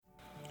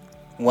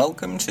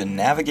Welcome to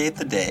Navigate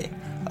the Day,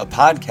 a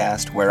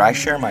podcast where I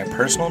share my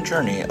personal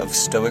journey of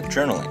Stoic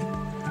journaling.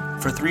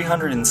 For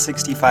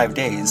 365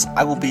 days,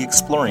 I will be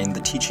exploring the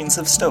teachings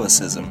of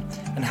Stoicism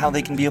and how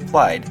they can be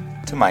applied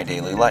to my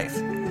daily life.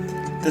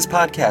 This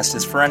podcast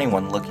is for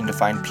anyone looking to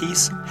find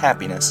peace,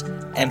 happiness,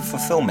 and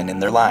fulfillment in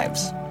their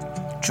lives.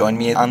 Join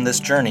me on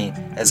this journey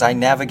as I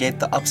navigate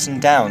the ups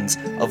and downs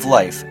of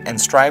life and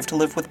strive to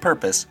live with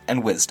purpose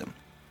and wisdom.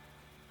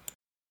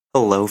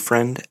 Hello,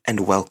 friend,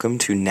 and welcome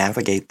to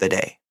Navigate the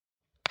Day.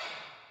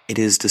 It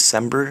is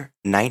December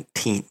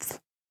 19th,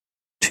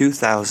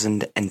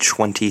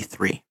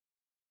 2023.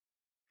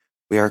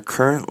 We are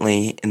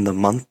currently in the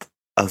month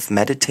of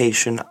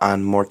meditation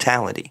on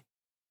mortality,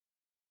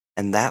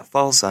 and that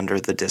falls under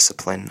the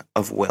discipline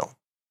of will.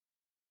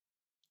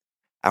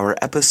 Our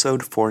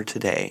episode for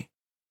today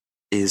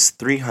is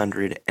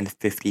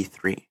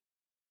 353,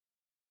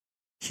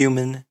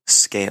 Human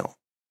Scale.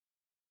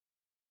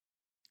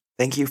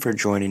 Thank you for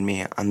joining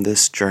me on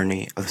this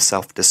journey of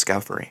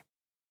self-discovery.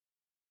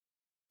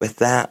 With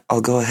that,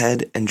 I'll go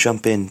ahead and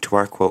jump into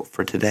our quote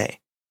for today.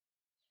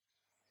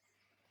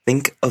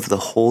 Think of the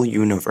whole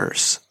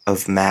universe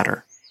of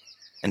matter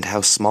and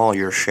how small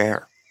your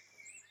share.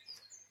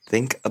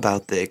 Think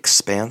about the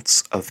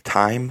expanse of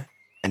time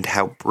and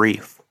how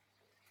brief,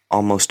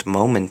 almost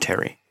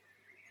momentary,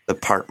 the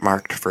part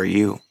marked for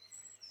you.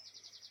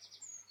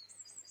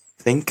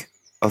 Think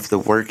of the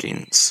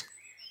workings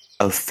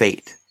of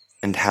fate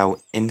and how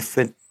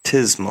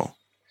infinitesimal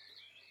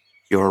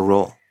your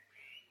role.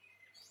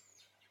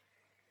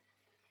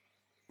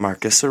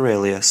 Marcus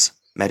Aurelius,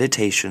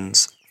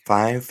 Meditations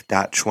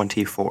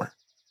 5.24.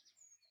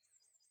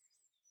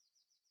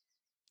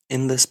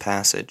 In this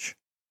passage,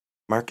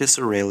 Marcus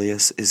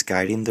Aurelius is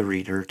guiding the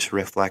reader to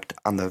reflect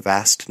on the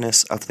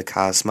vastness of the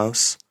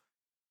cosmos,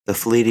 the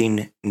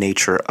fleeting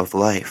nature of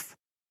life,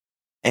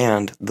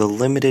 and the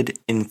limited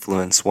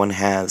influence one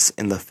has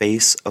in the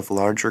face of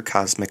larger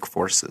cosmic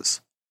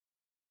forces.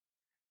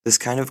 This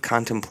kind of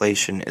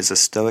contemplation is a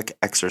Stoic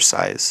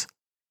exercise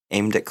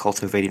aimed at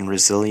cultivating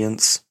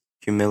resilience,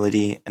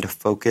 humility, and a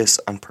focus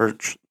on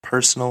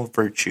personal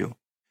virtue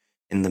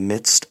in the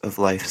midst of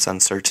life's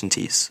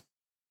uncertainties.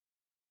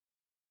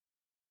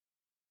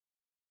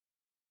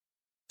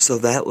 So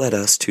that led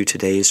us to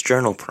today's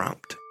journal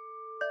prompt.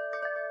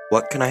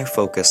 What can I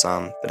focus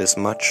on that is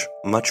much,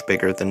 much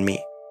bigger than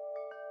me?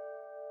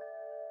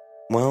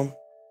 Well,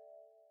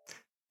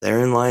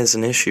 therein lies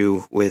an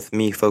issue with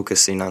me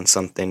focusing on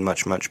something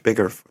much, much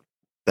bigger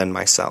than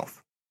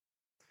myself.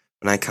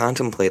 When I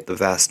contemplate the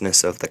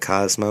vastness of the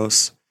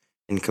cosmos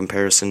in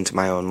comparison to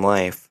my own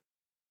life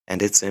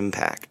and its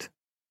impact,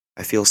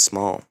 I feel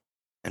small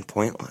and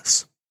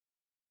pointless.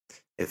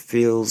 It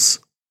feels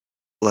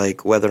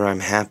like whether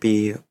I'm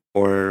happy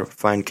or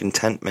find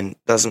contentment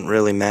doesn't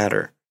really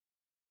matter.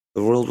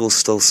 The world will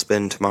still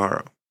spin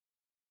tomorrow.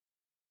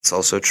 It's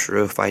also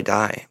true if I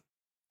die.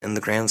 In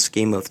the grand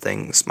scheme of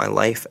things, my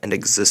life and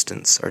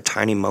existence are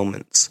tiny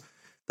moments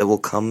that will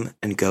come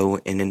and go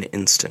in an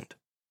instant.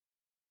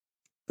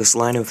 This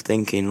line of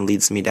thinking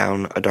leads me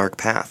down a dark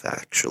path,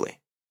 actually.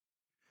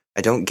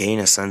 I don't gain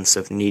a sense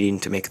of needing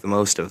to make the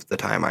most of the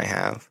time I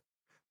have.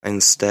 I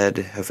instead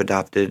have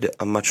adopted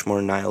a much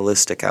more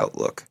nihilistic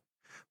outlook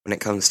when it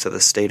comes to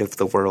the state of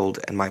the world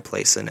and my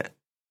place in it.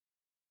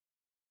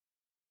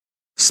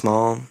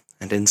 Small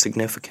and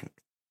insignificant.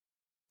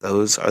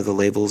 Those are the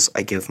labels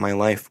I give my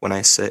life when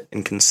I sit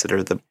and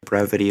consider the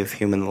brevity of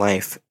human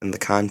life in the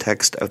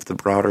context of the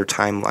broader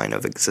timeline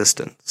of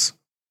existence.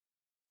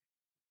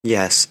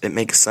 Yes, it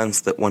makes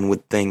sense that one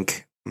would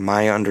think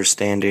my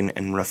understanding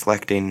and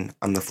reflecting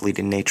on the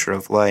fleeting nature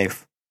of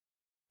life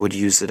would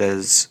use it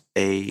as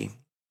a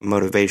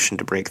motivation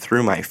to break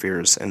through my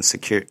fears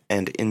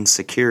and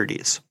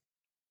insecurities.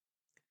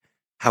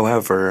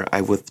 However,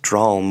 I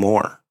withdraw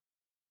more.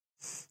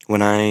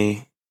 When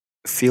I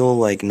feel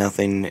like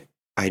nothing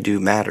I do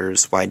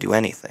matters, why do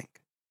anything?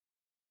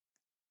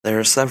 There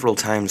are several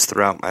times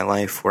throughout my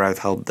life where I've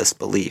held this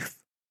belief,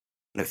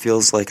 and it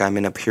feels like I'm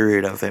in a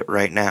period of it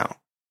right now.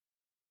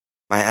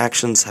 My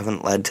actions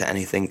haven't led to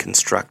anything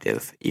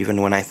constructive,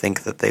 even when I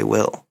think that they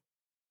will.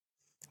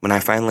 When I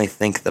finally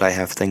think that I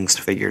have things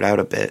figured out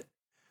a bit,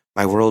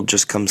 my world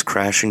just comes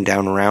crashing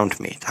down around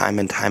me, time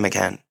and time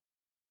again.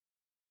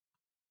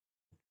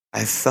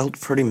 I've felt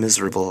pretty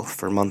miserable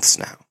for months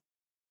now.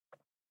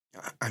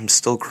 I'm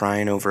still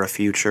crying over a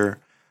future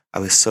I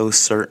was so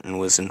certain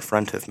was in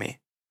front of me,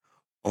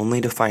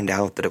 only to find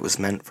out that it was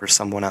meant for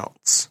someone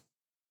else.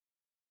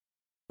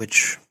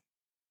 Which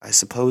I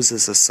suppose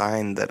is a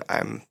sign that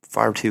I'm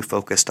far too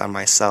focused on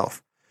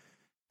myself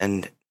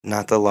and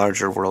not the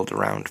larger world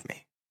around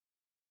me.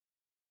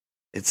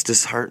 It's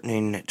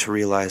disheartening to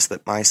realize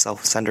that my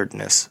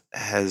self-centeredness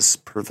has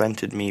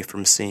prevented me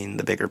from seeing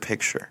the bigger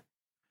picture,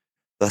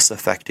 thus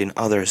affecting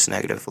others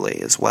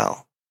negatively as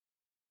well.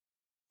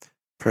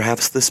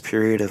 Perhaps this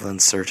period of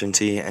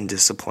uncertainty and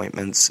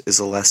disappointments is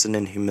a lesson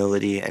in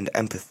humility and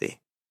empathy.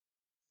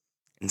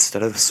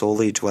 Instead of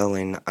solely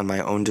dwelling on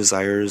my own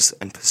desires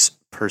and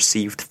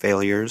perceived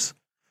failures,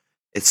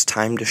 It's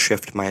time to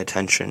shift my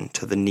attention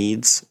to the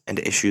needs and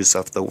issues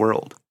of the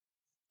world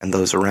and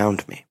those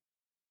around me.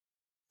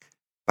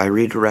 By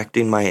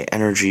redirecting my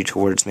energy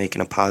towards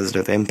making a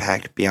positive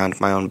impact beyond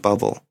my own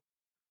bubble,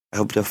 I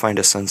hope to find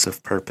a sense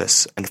of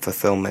purpose and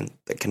fulfillment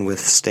that can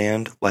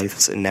withstand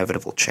life's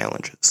inevitable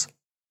challenges.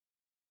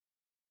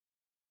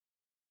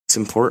 It's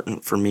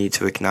important for me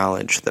to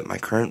acknowledge that my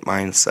current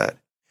mindset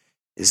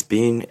is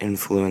being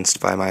influenced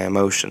by my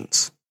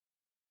emotions,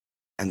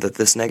 and that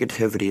this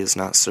negativity is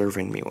not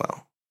serving me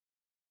well.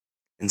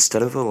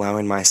 Instead of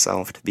allowing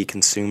myself to be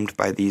consumed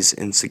by these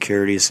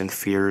insecurities and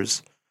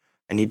fears,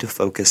 I need to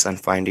focus on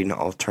finding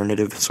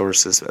alternative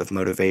sources of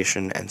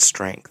motivation and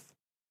strength.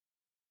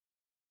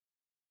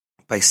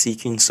 By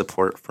seeking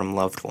support from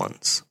loved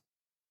ones,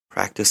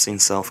 practicing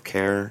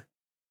self-care,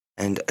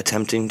 and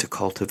attempting to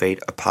cultivate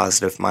a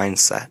positive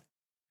mindset,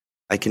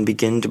 I can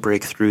begin to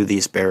break through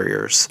these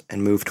barriers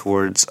and move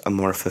towards a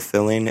more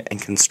fulfilling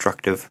and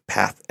constructive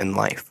path in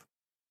life.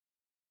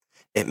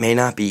 It may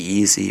not be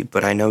easy,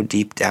 but I know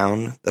deep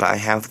down that I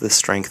have the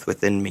strength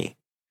within me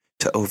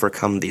to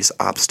overcome these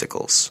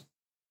obstacles.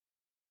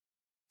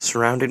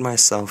 Surrounding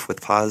myself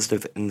with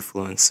positive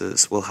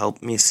influences will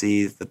help me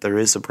see that there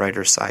is a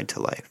brighter side to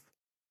life.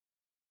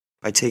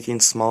 By taking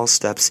small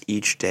steps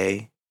each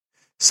day,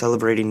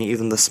 celebrating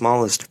even the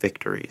smallest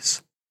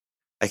victories,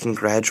 I can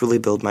gradually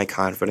build my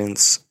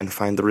confidence and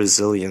find the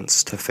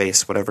resilience to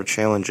face whatever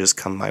challenges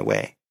come my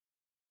way.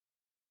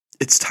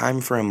 It's time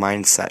for a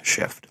mindset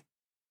shift,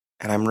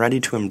 and I'm ready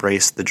to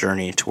embrace the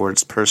journey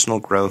towards personal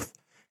growth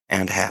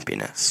and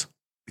happiness,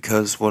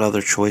 because what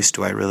other choice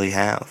do I really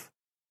have?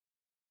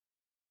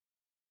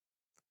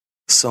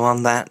 So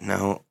on that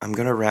note, I'm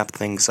going to wrap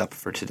things up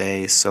for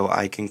today so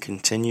I can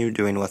continue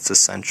doing what's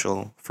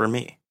essential for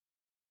me.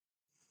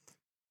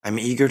 I'm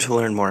eager to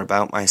learn more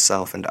about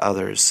myself and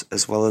others,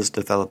 as well as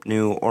develop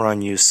new or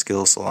unused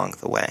skills along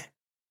the way.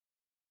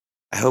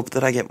 I hope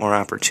that I get more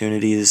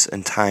opportunities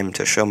and time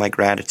to show my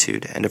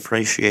gratitude and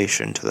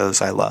appreciation to those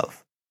I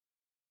love.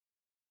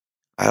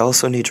 I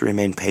also need to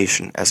remain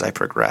patient as I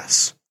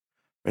progress,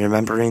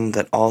 remembering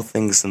that all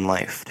things in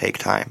life take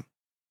time.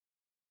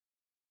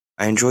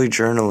 I enjoy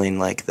journaling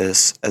like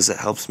this as it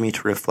helps me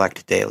to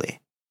reflect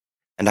daily,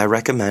 and I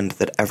recommend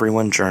that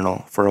everyone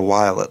journal for a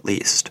while at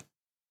least.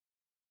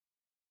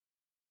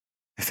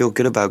 I feel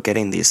good about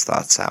getting these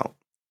thoughts out,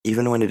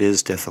 even when it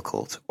is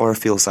difficult or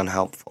feels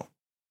unhelpful.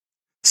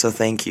 So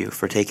thank you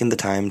for taking the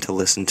time to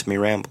listen to me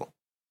ramble.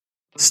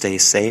 Stay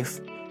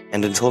safe,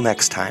 and until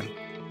next time,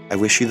 I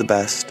wish you the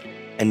best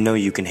and know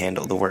you can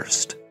handle the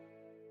worst.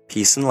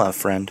 Peace and love,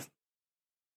 friend.